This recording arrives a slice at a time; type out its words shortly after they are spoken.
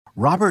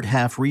Robert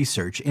Half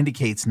research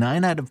indicates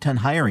 9 out of 10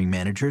 hiring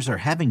managers are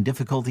having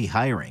difficulty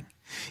hiring.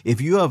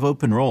 If you have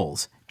open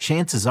roles,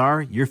 chances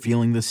are you're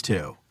feeling this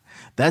too.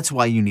 That's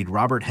why you need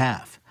Robert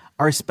Half.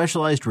 Our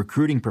specialized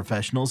recruiting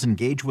professionals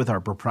engage with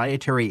our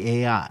proprietary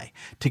AI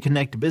to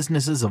connect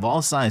businesses of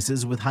all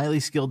sizes with highly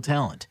skilled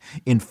talent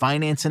in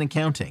finance and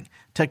accounting,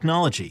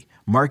 technology,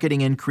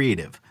 marketing and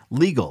creative,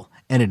 legal,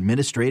 and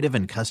administrative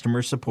and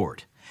customer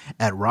support.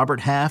 At Robert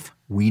Half,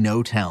 we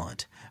know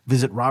talent.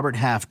 Visit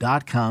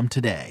roberthalf.com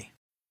today.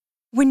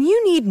 When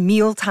you need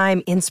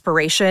mealtime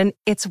inspiration,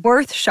 it's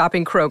worth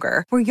shopping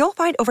Kroger, where you'll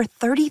find over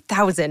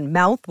 30,000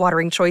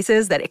 mouth-watering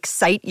choices that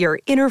excite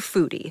your inner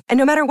foodie. And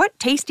no matter what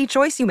tasty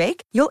choice you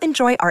make, you'll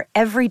enjoy our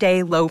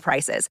everyday low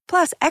prices,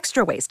 plus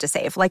extra ways to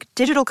save, like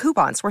digital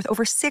coupons worth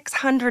over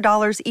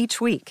 $600 each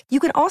week. You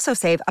can also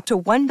save up to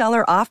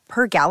 $1 off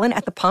per gallon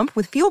at the pump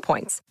with fuel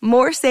points.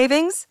 More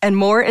savings and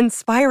more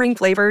inspiring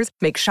flavors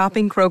make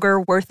shopping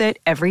Kroger worth it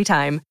every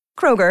time.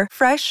 Kroger,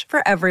 fresh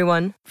for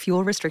everyone.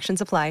 Fuel restrictions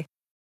apply.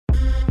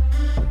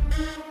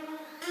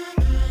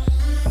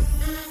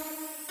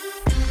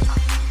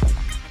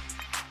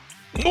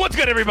 What's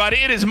good, everybody?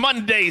 It is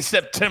Monday,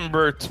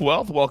 September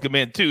 12th. Welcome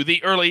into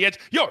the Early Edge,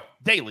 your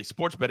daily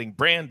sports betting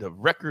brand of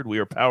record. We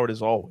are powered,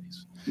 as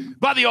always,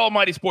 by the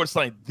almighty Sports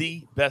Line,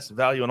 the best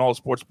value in all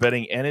sports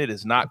betting, and it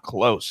is not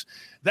close.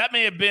 That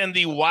may have been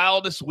the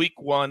wildest week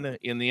one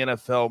in the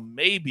NFL,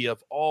 maybe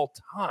of all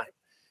time.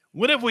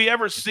 When have we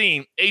ever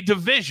seen a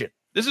division,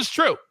 this is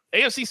true,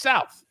 AFC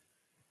South,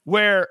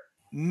 where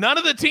none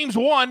of the teams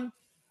won,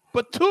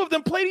 but two of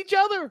them played each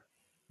other?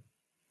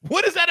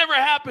 When does that ever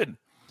happen?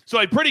 So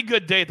a pretty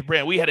good day at the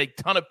brand. We had a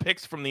ton of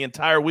picks from the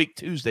entire week,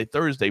 Tuesday,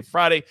 Thursday,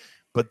 Friday.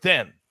 But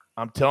then,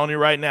 I'm telling you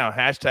right now,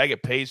 hashtag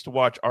it pays to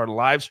watch our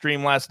live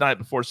stream last night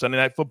before Sunday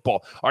Night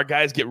Football. Our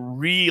guys get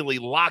really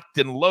locked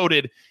and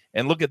loaded.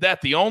 And look at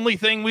that. The only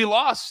thing we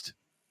lost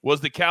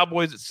was the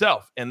Cowboys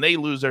itself. And they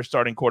lose their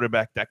starting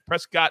quarterback, Dak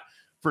Prescott,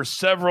 for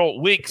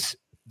several weeks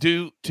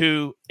due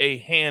to a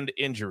hand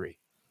injury.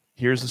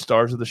 Here's the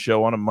stars of the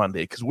show on a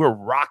Monday, because we're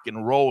rock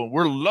and rolling.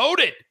 We're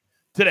loaded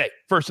today,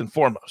 first and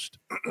foremost.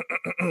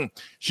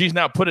 She's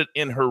now put it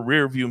in her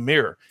rearview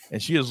mirror,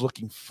 and she is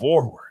looking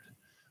forward.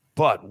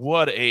 But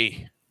what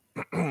a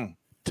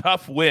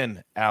tough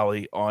win,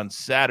 Allie, on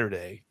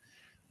Saturday.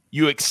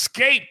 You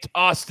escaped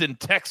Austin,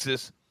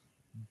 Texas,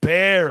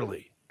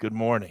 barely. Good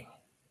morning.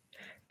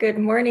 Good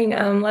morning.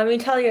 Let me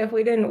tell you, if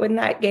we didn't win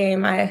that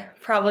game, I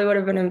probably would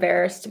have been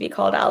embarrassed to be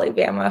called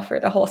Alabama for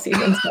the whole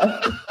season.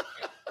 So.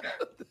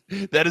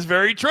 That is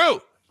very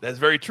true. That's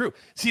very true.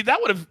 See,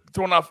 that would have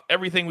thrown off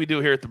everything we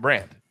do here at the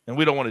brand, and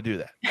we don't want to do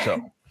that.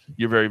 So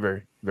you're very,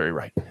 very, very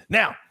right.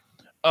 Now,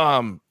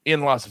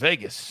 in Las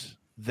Vegas,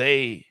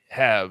 they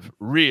have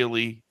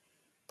really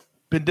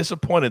been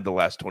disappointed the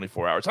last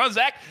 24 hours. Huh,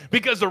 Zach?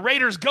 Because the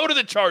Raiders go to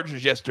the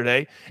Chargers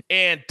yesterday,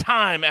 and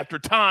time after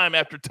time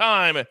after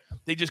time,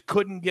 they just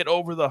couldn't get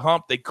over the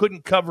hump. They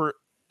couldn't cover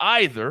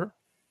either,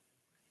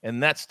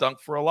 and that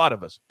stunk for a lot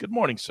of us. Good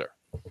morning, sir.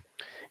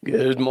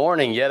 Good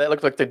morning. Yeah, that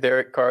looked like the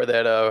Derek Carr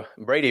that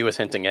Brady was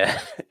hinting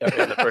at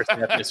in the first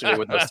half yesterday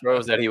with those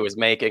throws that he was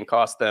making,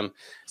 cost them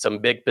some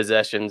big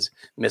possessions,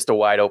 missed a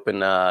wide open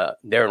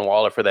Darren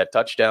Waller for that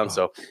touchdown.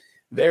 So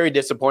very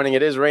disappointing.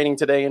 It is raining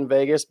today in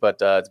Vegas, but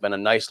it's been a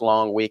nice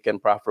long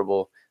weekend,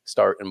 profitable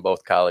start in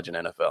both college and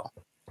NFL.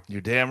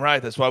 You're damn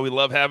right. That's why we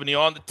love having you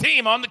on the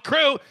team, on the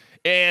crew.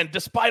 And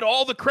despite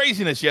all the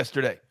craziness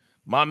yesterday,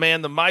 my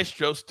man, the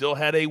maestro, still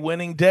had a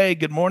winning day.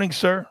 Good morning,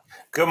 sir.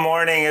 Good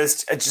morning. I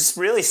was just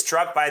really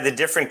struck by the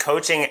different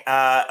coaching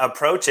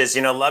approaches.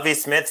 You know, Lovie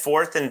Smith,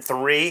 4th and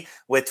 3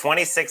 with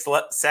 26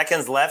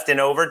 seconds left in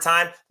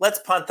overtime. Let's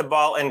punt the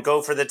ball and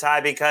go for the tie,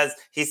 because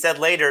he said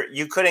later,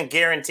 you couldn't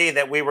guarantee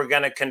that we were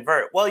going to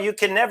convert. Well, you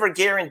can never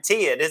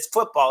guarantee it. It's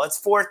football.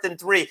 It's 4th and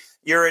 3.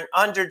 You're an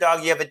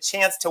underdog. You have a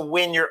chance to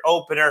win your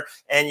opener,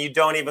 and you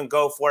don't even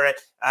go for it.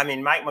 I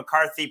mean, Mike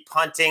McCarthy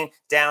punting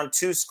down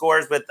 2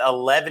 scores with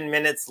 11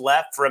 minutes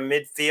left from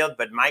midfield.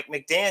 But Mike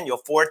McDaniel,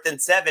 4th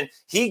and 7,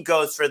 he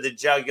goes for the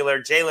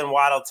jugular. Jalen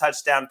Waddle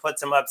touchdown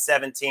puts him up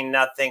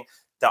 17-0.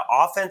 The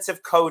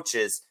offensive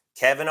coaches,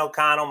 Kevin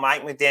O'Connell,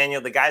 Mike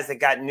McDaniel, the guys that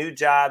got new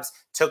jobs,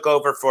 took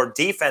over for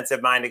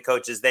defensive-minded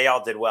coaches. They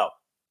all did well.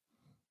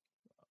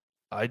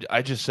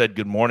 I just said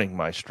good morning,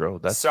 maestro.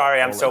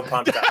 Sorry, I'm so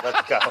pumped up.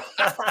 Let's go.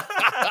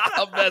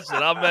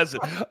 I'm messing.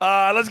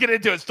 Let's get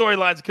into it.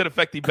 Storylines could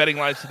affect the betting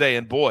lines today.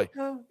 And boy,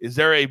 is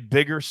there a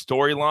bigger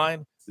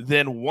storyline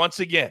than, once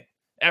again,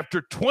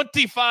 after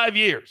 25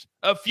 years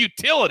of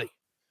futility,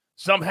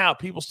 somehow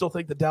people still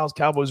think the Dallas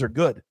Cowboys are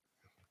good.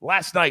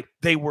 Last night,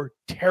 they were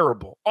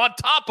terrible. On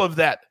top of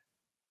that,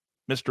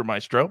 Mr.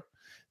 Maestro,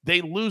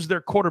 they lose their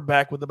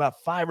quarterback with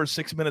about 5 or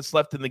 6 minutes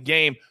left in the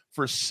game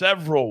for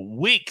several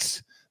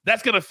weeks.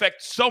 That's going to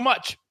affect so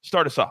much.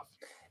 Start us off.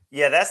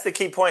 Yeah, that's the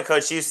key point,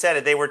 Coach. You said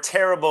it. They were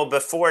terrible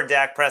before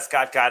Dak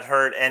Prescott got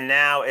hurt, and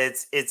now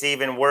it's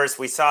even worse.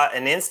 We saw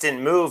an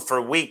instant move for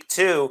week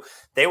 2.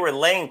 They were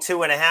laying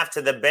 2.5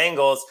 to the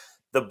Bengals.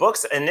 The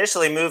books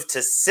initially moved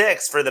to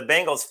 6 for the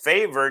Bengals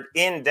favored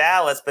in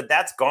Dallas, but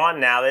that's gone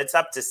now. It's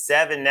up to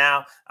 7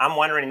 now. I'm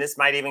wondering this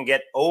might even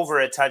get over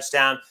a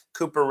touchdown.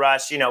 Cooper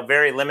Rush,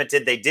 very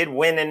limited. They did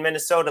win in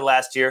Minnesota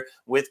last year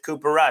with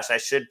Cooper Rush. I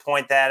should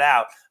point that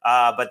out.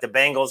 But the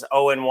Bengals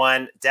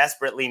 0-1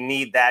 desperately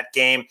need that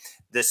game.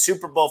 The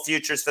Super Bowl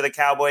futures for the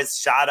Cowboys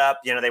shot up.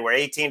 They were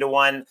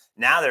 18-1.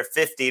 Now they're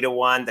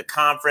 50-1. The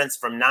conference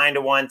from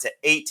 9-1 to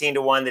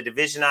 18-1. The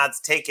division odds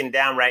taken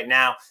down right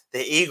now.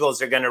 The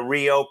Eagles are going to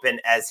reopen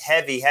as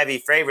heavy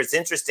favorites.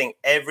 Interesting.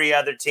 Every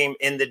other team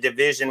in the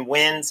division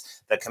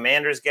wins. The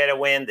Commanders get a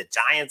win. The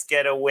Giants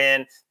get a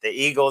win. The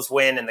Eagles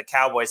win, and the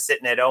Cowboys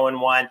sitting at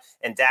 0-1.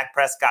 And Dak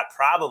Prescott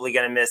probably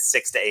going to miss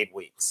 6 to 8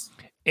 weeks.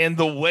 And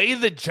the way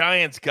the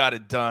Giants got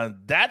it done,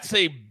 that's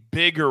a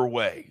bigger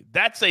way.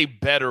 That's a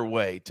better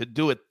way to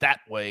do it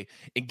that way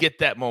and get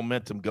that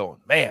momentum going,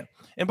 man.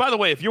 And by the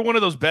way, if you're one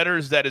of those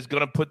bettors that is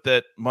going to put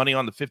that money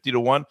on the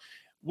 50-1,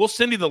 we'll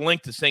send you the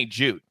link to St.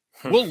 Jude.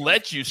 We'll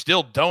let you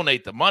still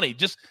donate the money.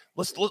 Just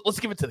let's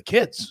give it to the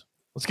kids.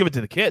 Let's give it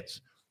to the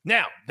kids.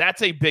 Now,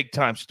 that's a big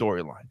time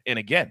storyline. And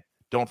again,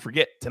 don't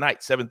forget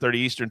tonight, 7:30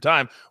 Eastern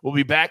time, we'll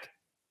be back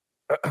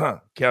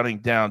counting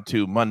down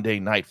to Monday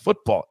Night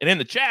Football. And in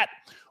the chat,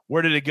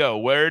 where did it go?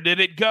 Where did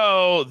it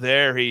go?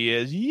 There he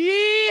is.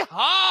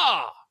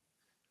 Yeehaw!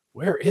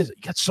 Where is it?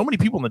 You got so many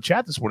people in the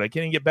chat this morning. I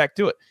can't even get back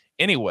to it.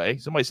 Anyway,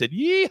 somebody said,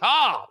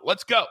 yeehaw!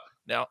 Let's go.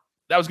 Now,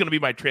 that was going to be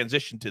my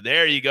transition to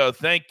there you go.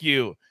 Thank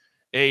you,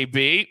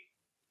 AB.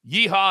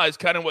 Yeehaw is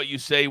kind of what you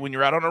say when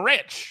you're out on a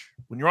ranch,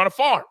 when you're on a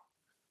farm,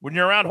 when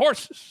you're around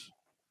horses.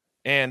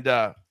 And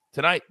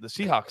tonight, the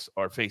Seahawks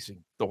are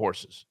facing the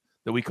horses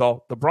that we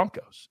call the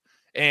Broncos.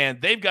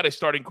 And they've got a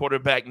starting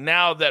quarterback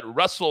now that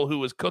Russell, who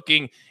was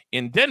cooking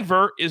in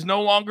Denver, is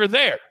no longer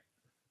there.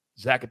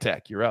 Zach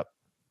Attack, you're up.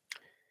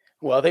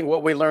 Well, I think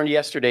what we learned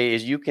yesterday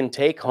is you can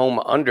take home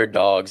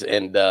underdogs.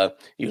 And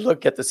you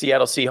look at the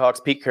Seattle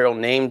Seahawks, Pete Carroll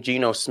named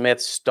Geno Smith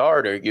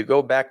starter. You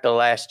go back to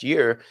last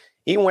year,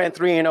 he went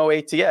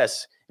 3-0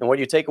 ATS. And what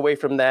you take away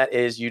from that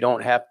is you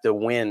don't have to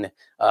win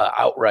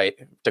outright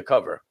to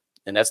cover.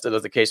 And that's still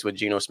the case with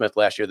Geno Smith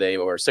last year. They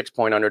were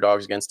 6-point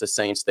underdogs against the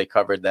Saints. They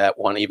covered that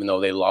one, even though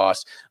they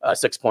lost.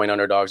 6-point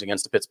underdogs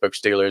against the Pittsburgh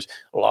Steelers,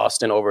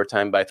 lost in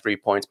overtime by 3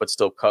 points, but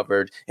still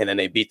covered. And then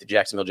they beat the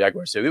Jacksonville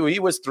Jaguars. So he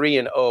was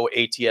 3-0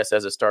 ATS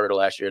as a starter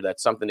last year.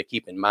 That's something to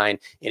keep in mind.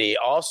 And he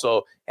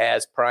also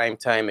has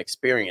primetime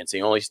experience.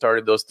 He only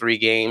started those 3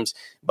 games,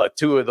 but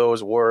 2 of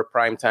those were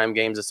primetime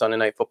games, a Sunday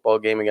night football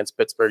game against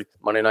Pittsburgh,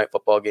 Monday night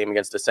football game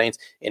against the Saints.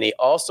 And he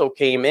also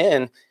came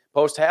in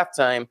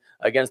post-halftime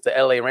against the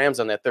LA Rams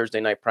on that Thursday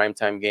night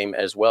primetime game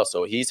as well.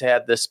 So he's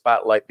had this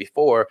spotlight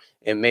before,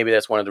 and maybe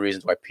that's one of the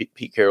reasons why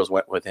Pete Carroll's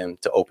went with him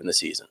to open the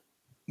season.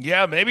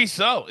 Yeah, maybe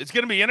so. It's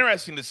going to be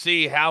interesting to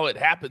see how it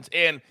happens.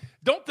 And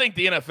don't think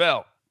the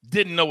NFL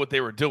didn't know what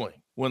they were doing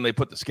when they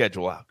put the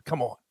schedule out.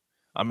 Come on.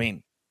 I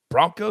mean,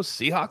 Broncos,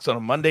 Seahawks on a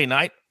Monday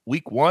night,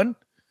 week 1.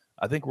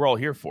 I think we're all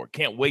here for it.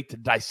 Can't wait to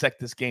dissect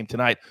this game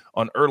tonight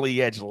on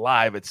Early Edge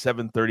Live at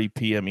 7:30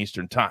 p.m.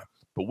 Eastern time.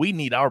 But we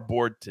need our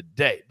board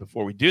today.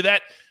 Before we do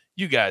that,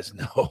 you guys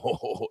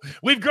know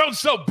we've grown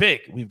so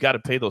big. We've got to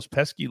pay those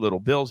pesky little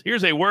bills.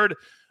 Here's a word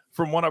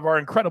from one of our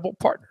incredible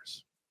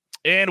partners.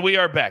 And we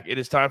are back. It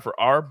is time for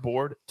our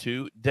board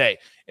today.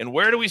 And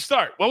where do we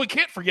start? Well, we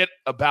can't forget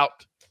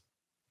about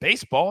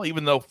baseball,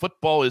 even though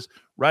football is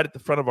right at the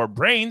front of our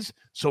brains.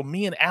 So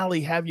me and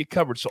Allie have you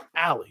covered. So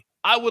Allie,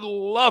 I would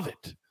love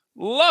it,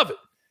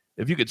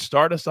 if you could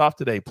start us off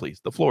today,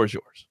 please. The floor is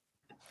yours.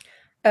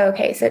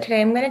 Okay, so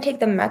today I'm going to take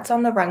the Mets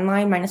on the run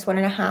line,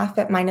 -1.5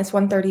 at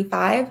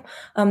 -135.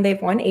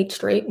 They've won 8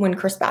 straight when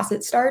Chris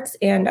Bassett starts,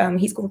 and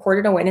he's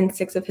recorded a win in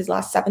 6 of his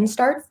last 7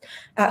 starts.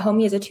 At home,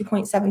 he has a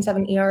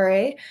 2.77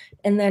 ERA.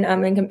 And then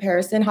in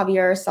comparison,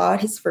 Javier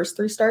Assad, his first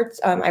 3 starts,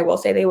 I will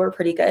say they were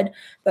pretty good.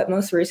 But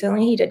most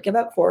recently, he did give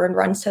up 4 earned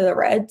runs to the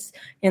Reds,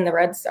 and the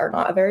Reds are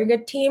not a very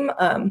good team.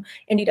 And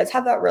he does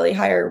have that really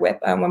higher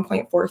whip,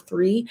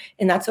 1.43,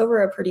 and that's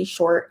over a pretty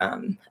short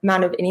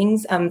amount of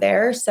innings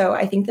there. So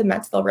I think the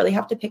Mets, they'll really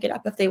have to pick it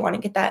up if they want to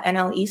get that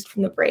NL East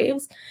from the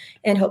Braves.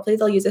 And hopefully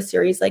they'll use a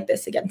series like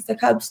this against the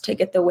Cubs to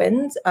get the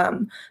wins.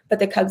 But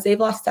the Cubs, they've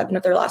lost 7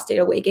 of their last 8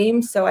 away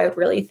games. So I would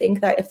really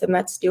think that if the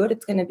Mets do it,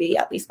 it's going to be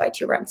at least by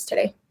 2 runs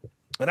today.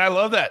 And I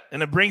love that.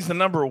 And it brings the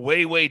number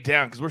way, way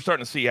down because we're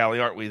starting to see, Allie,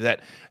 aren't we,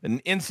 that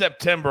in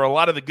September, a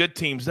lot of the good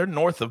teams, they're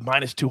north of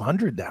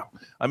 -200 now.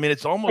 I mean,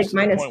 it's almost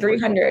like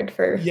 -300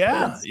 for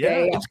yeah.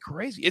 It's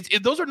crazy.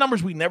 Those are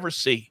numbers we never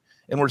see,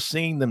 and we're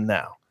seeing them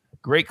now.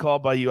 Great call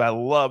by you. I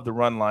love the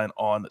run line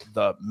on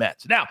the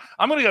Mets. Now,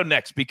 I'm going to go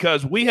next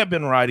because we have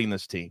been riding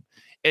this team.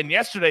 And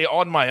yesterday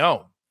on my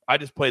own, I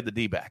just played the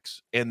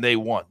D-backs, and they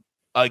won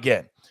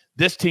again.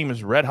 This team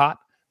is red hot.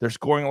 They're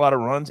scoring a lot of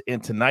runs,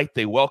 and tonight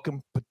they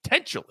welcome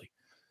potentially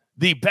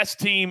the best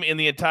team in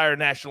the entire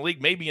National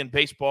League, maybe in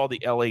baseball,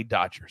 the LA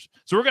Dodgers.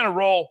 So we're going to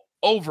roll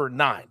over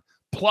 9,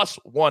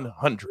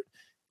 +100.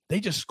 They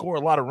just score a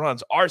lot of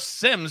runs. Our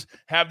Sims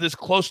have this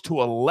close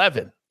to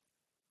 11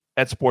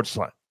 at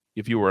SportsLine.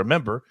 If you were a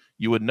member,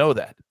 you would know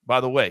that. By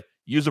the way,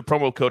 Use a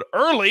promo code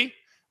EARLY.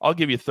 I'll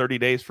give you 30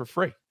 days for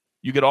free.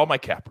 You get all my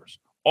cappers,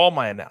 all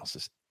my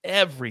analysis,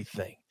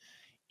 everything.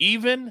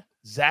 Even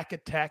Zach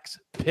Attack's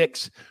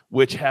picks,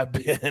 which have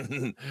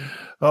been,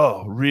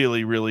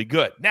 really, really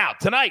good. Now,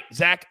 tonight,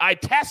 Zach, I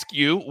task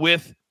you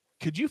with,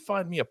 could you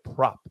find me a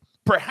prop?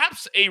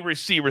 Perhaps a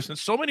receiver,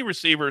 since so many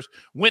receivers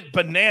went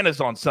bananas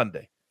on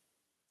Sunday.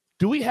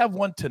 Do we have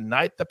one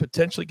tonight that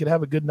potentially could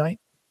have a good night?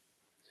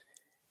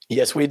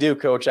 Yes, we do,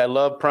 Coach. I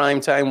love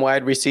primetime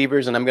wide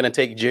receivers, and I'm going to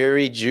take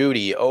Jerry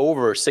Jeudy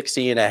over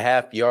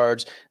 60.5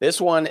 yards. This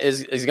one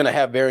is going to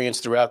have variance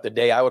throughout the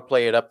day. I would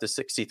play it up to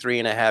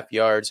 63.5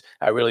 yards.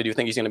 I really do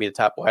think he's going to be the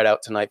top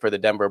wideout tonight for the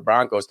Denver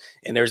Broncos.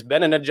 And there's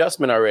been an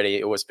adjustment already.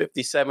 It was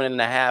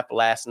 57.5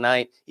 last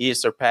night. He has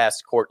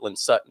surpassed Cortland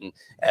Sutton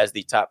as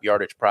the top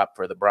yardage prop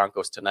for the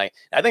Broncos tonight.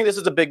 I think this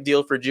is a big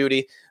deal for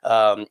Jeudy.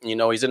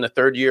 He's in the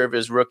third year of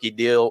his rookie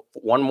deal.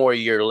 One more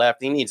year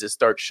left. He needs to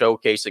start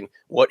showcasing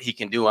what he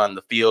can do on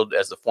the field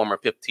as the former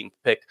 15th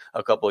pick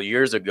a couple of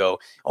years ago.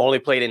 Only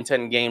played in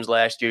 10 games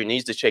last year.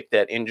 Needs to check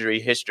that injury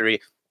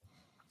history.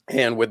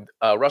 And with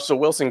Russell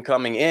Wilson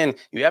coming in,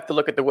 you have to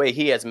look at the way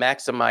he has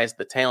maximized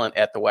the talent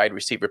at the wide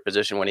receiver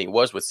position when he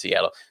was with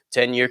Seattle.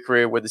 10-year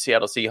career with the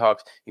Seattle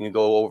Seahawks. You can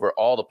go over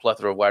all the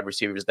plethora of wide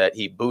receivers that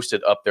he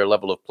boosted up their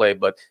level of play.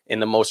 But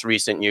in the most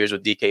recent years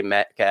with DK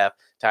Metcalf,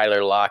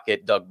 Tyler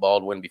Lockett, Doug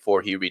Baldwin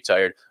before he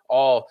retired,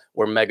 all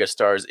were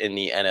megastars in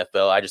the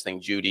NFL. I just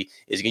think Jeudy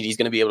he's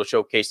going to be able to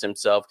showcase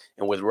himself.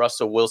 And with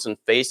Russell Wilson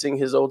facing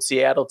his old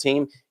Seattle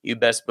team, you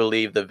best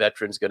believe the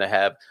veteran's going to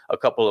have a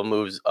couple of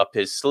moves up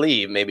his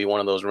sleeve, maybe one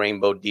of those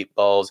rainbow deep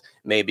balls,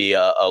 maybe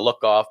a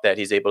look off that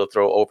he's able to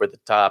throw over the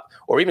top,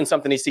 or even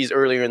something he sees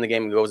earlier in the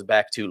game and goes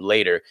back to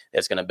later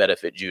that's going to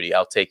benefit Jeudy.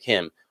 I'll take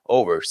him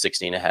over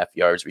 60.5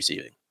 yards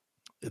receiving.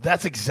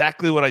 That's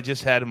exactly what I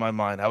just had in my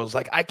mind. I was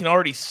like, I can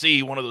already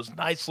see one of those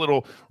nice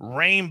little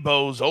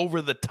rainbows over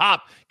the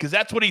top because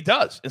that's what he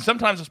does. And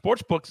sometimes the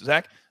sports books,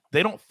 Zach,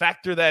 they don't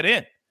factor that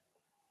in.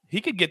 He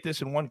could get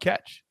this in one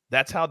catch.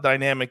 That's how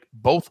dynamic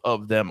both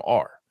of them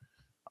are.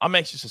 I'm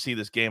anxious to see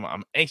this game.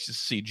 I'm anxious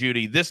to see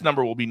Jeudy. This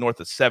number will be north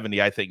of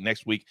 70, I think,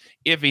 next week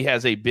if he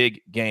has a big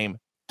game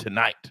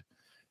tonight.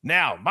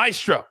 Now,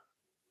 Maestro,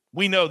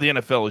 we know the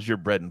NFL is your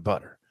bread and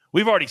butter.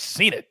 We've already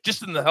seen it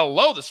just in the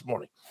hello this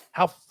morning,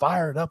 how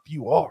fired up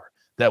you are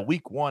that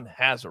week one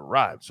has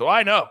arrived. So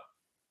I know,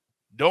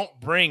 don't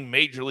bring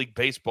Major League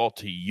Baseball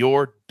to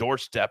your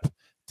doorstep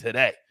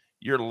today.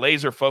 You're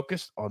laser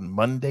focused on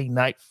Monday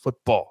Night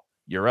Football.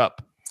 You're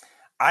up.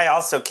 I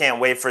also can't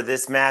wait for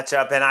this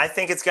matchup, and I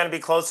think it's going to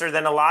be closer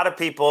than a lot of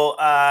people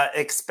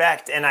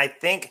expect. And I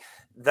think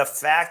the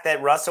fact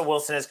that Russell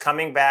Wilson is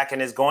coming back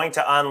and is going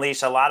to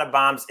unleash a lot of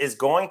bombs is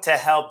going to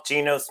help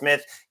Geno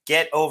Smith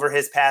get over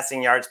his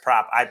passing yards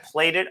prop. I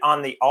played it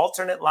on the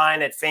alternate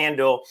line at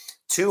FanDuel,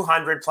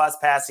 200 plus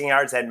passing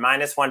yards at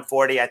minus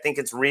 140. I think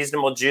it's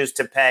reasonable juice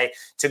to pay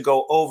to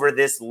go over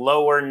this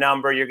lower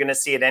number. You're going to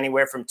see it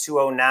anywhere from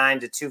 209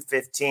 to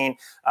 215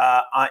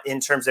 in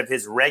terms of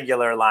his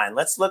regular line.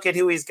 Let's look at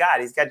who he's got.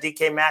 He's got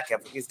DK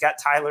Metcalf. He's got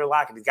Tyler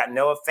Lockett. He's got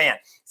Noah Fant.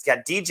 He's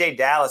got DJ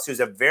Dallas, who's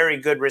a very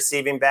good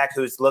receiving back,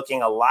 who's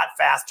looking a lot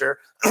faster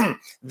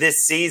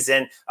this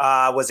season.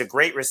 Was a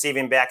great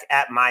receiving back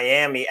at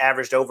Miami,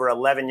 averaged over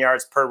 11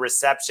 yards per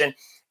reception.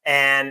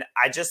 And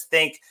I just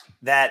think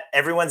that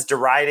everyone's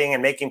deriding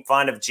and making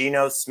fun of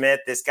Geno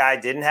Smith. This guy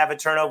didn't have a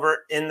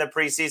turnover in the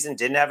preseason,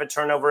 didn't have a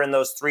turnover in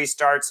those 3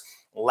 starts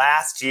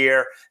last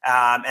year.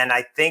 And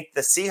I think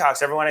the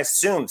Seahawks, everyone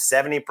assumes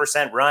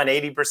 70% run,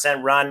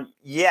 80% run.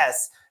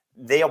 Yes,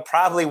 they'll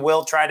probably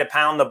will try to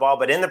pound the ball,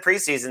 but in the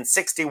preseason,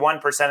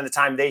 61% of the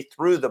time they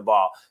threw the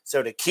ball.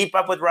 So to keep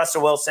up with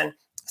Russell Wilson,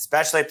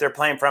 especially if they're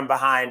playing from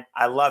behind,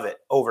 I love it,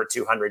 over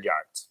 200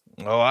 yards.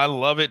 Oh, I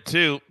love it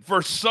too,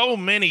 for so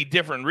many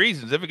different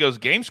reasons. If it goes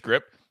game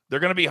script, they're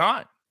going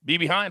to be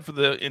behind for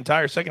the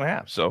entire second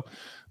half. So,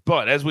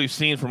 but as we've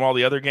seen from all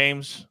the other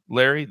games,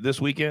 Larry, this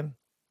weekend,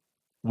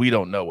 we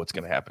don't know what's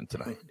going to happen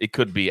tonight. It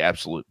could be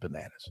absolute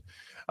bananas.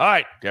 All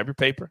right, grab your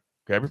paper,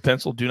 grab your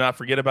pencil. Do not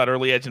forget about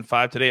Early Edge in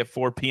 5 today at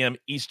 4 p.m.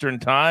 Eastern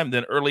time.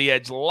 Then Early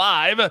Edge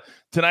live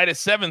tonight at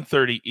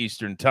 7:30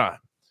 Eastern time.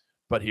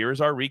 But here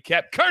is our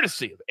recap,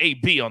 courtesy of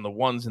AB on the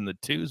ones and the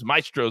twos.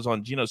 Maestro's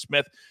on Geno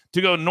Smith to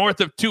go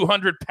north of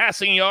 200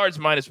 passing yards,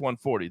 minus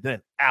 140.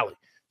 Then Allie,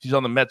 she's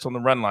on the Mets on the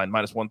run line,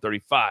 minus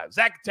 135.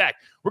 Zach Attack,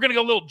 we're going to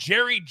go a little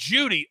Jerry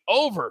Jeudy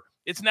over.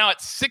 It's now at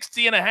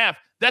 60.5.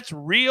 That's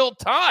real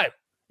time.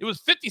 It was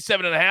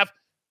 57.5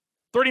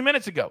 30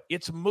 minutes ago.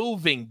 It's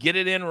moving. Get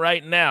it in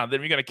right now.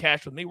 Then you're going to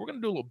cash with me. We're going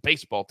to do a little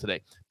baseball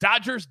today.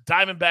 Dodgers,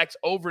 Diamondbacks,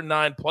 over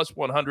 9, plus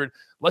 100.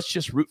 Let's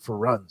just root for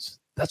runs.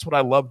 That's what I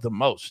love the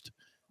most.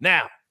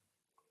 Now,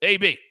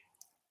 AB,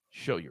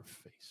 show your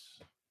face.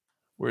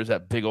 Where's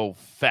that big old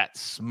fat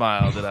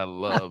smile that I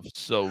love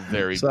so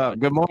very much?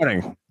 Good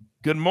morning.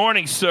 Good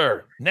morning,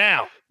 sir.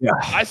 Now,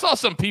 I saw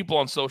some people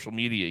on social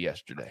media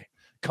yesterday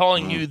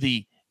calling you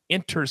the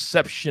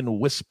interception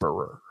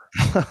whisperer.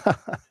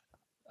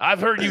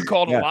 I've heard you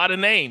called a lot of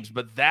names,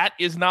 but that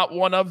is not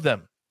one of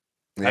them.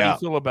 How do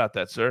you feel about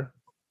that, sir?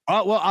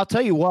 Well, I'll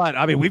tell you what.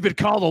 I mean, we've been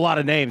called a lot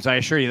of names. I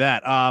assure you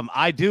that.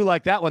 I do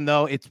like that one,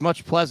 though. It's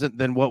much pleasant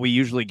than what we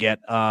usually get.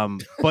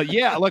 But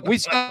yeah, look, we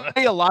see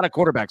a lot of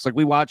quarterbacks. Like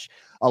we watch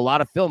a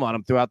lot of film on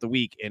them throughout the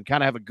week and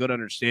kind of have a good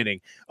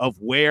understanding of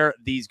where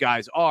these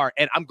guys are.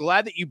 And I'm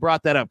glad that you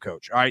brought that up,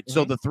 Coach. All right.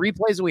 So the 3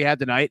 plays that we had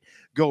tonight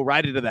go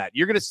right into that.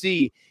 You're going to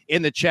see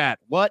in the chat,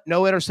 what?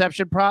 No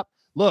interception prop?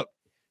 Look,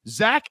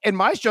 Zach and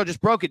Maestro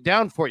just broke it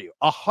down for you.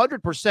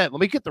 100%. Let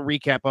me get the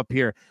recap up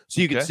here so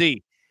you can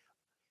see.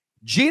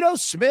 Geno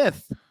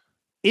Smith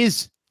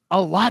is a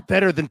lot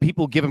better than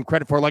people give him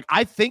credit for. Like,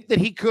 I think that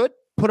he could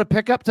put a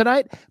pickup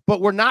tonight,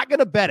 but we're not going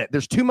to bet it.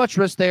 There's too much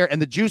risk there, and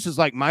the juice is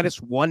like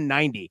minus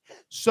 190.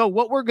 So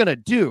what we're going to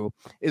do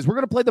is we're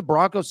going to play the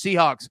Broncos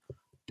Seahawks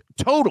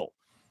total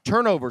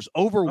turnovers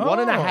over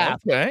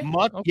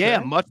 1.5. Okay.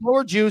 Much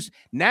lower juice.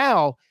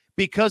 Now,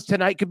 because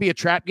tonight could be a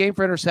trap game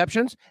for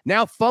interceptions,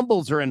 now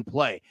fumbles are in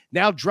play.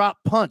 Now drop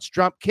punts,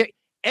 drop kick,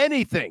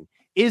 anything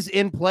is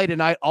in play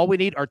tonight. All we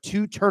need are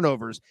 2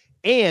 turnovers.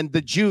 And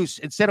the juice,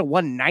 instead of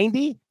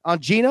 190 on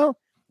Geno,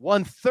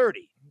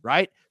 130,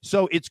 right?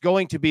 So it's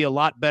going to be a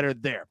lot better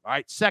there. All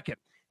right. Second,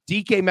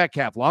 DK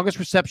Metcalf, longest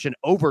reception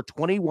over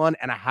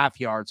 21.5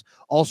 yards,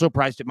 also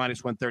priced at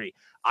minus 130.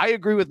 I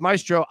agree with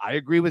Maestro. I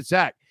agree with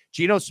Zach.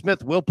 Geno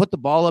Smith will put the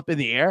ball up in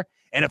the air.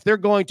 And if they're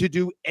going to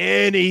do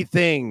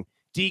anything,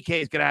 DK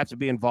is going to have to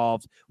be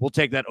involved. We'll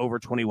take that over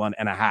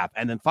 21.5.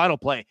 And then final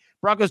play,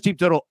 Broncos team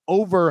total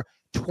over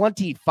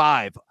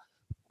 25.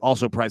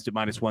 Also priced at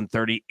minus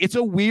 130. It's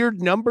a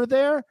weird number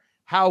there.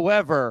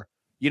 However,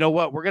 you know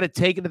what? We're going to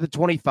take it to the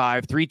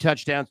 25. 3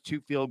 touchdowns,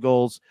 2 field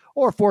goals,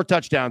 or 4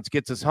 touchdowns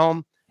gets us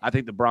home. I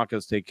think the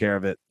Broncos take care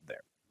of it there.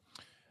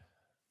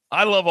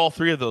 I love all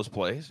 3 of those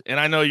plays,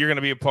 and I know you're going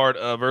to be a part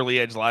of Early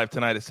Edge Live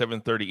tonight at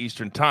 7:30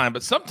 Eastern Time,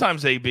 but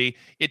sometimes, AB,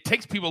 it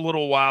takes people a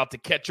little while to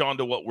catch on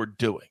to what we're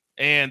doing.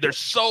 And there's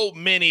so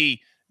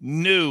many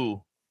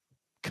new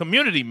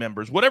community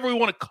members, whatever we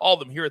want to call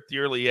them here at the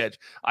Early Edge.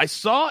 I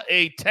saw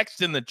a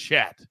text in the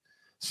chat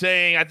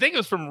saying, I think it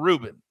was from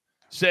Ruben,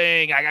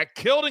 saying, I got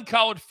killed in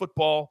college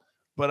football,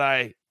 but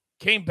I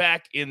came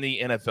back in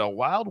the NFL.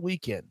 Wild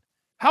weekend.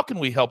 How can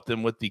we help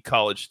them with the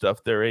college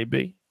stuff there,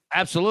 AB?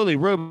 Absolutely,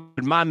 Ruben,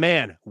 my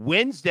man.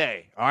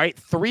 Wednesday, all right,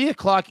 3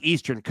 o'clock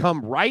Eastern.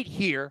 Come right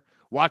here.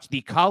 Watch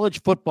the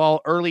College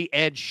Football Early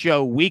Edge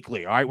Show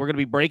weekly. All right, we're going to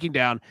be breaking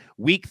down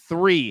week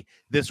 3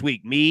 this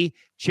week. Me,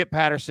 Chip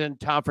Patterson,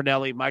 Tom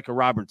Fornelli, Micah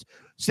Roberts,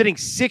 sitting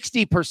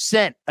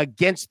 60%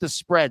 against the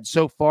spread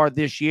so far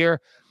this year.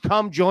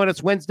 Come join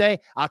us Wednesday.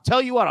 I'll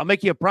tell you what, I'll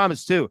make you a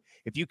promise too.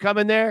 If you come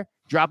in there,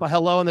 drop a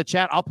hello in the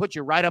chat. I'll put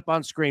you right up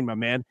on screen, my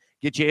man.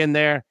 Get you in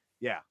there.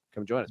 Yeah,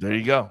 come join us. There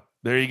you go.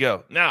 There you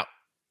go. Now,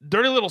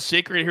 dirty little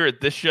secret here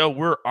at this show,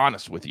 we're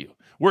honest with you.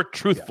 We're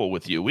truthful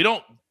with you. We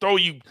don't throw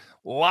you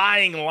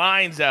lying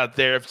lines out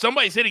there. If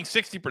somebody's hitting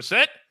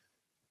 60%,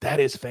 that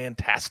is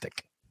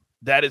fantastic.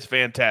 That is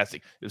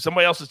fantastic. If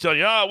somebody else is telling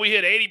you, oh, we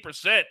hit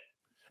 80%,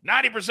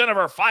 90% of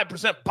our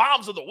 5%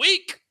 bombs of the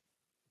week,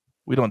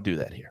 we don't do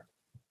that here.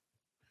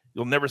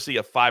 You'll never see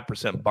a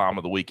 5% bomb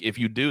of the week. If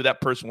you do, that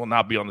person will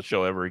not be on the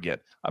show ever again.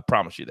 I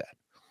promise you that.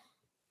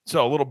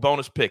 So a little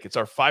bonus pick. It's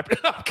our 5%.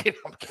 I'm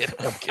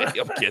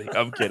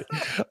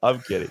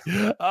kidding.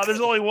 There's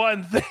only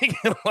one thing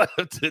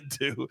left to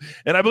do,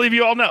 and I believe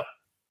you all know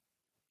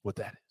what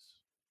that is.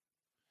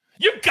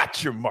 You've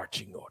got your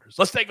marching orders.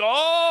 Let's take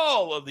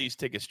all of these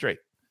tickets straight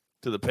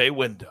to the pay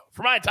window.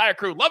 For my entire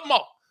crew, love them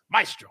all.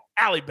 Maestro,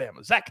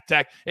 Alabama, Zach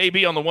Attack,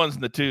 AB on the 1s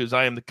and the 2s.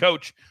 I am the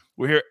coach.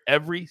 We're here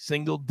every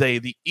single day.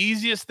 The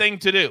easiest thing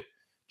to do,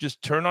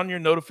 just turn on your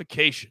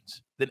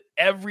notifications. Then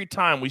every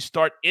time we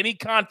start any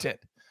content,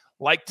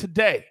 like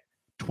today,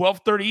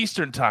 12:30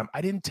 Eastern Time, I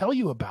didn't tell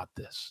you about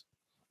this.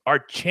 Our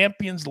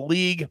Champions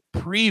League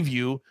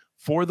preview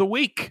for the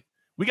week.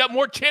 We got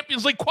more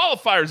Champions League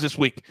qualifiers this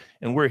week,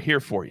 and we're here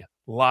for you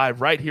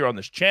live right here on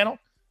this channel,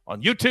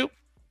 on YouTube,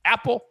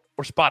 Apple,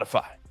 or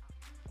Spotify.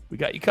 We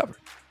got you covered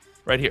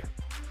right here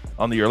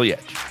on the Early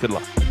Edge. Good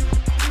luck.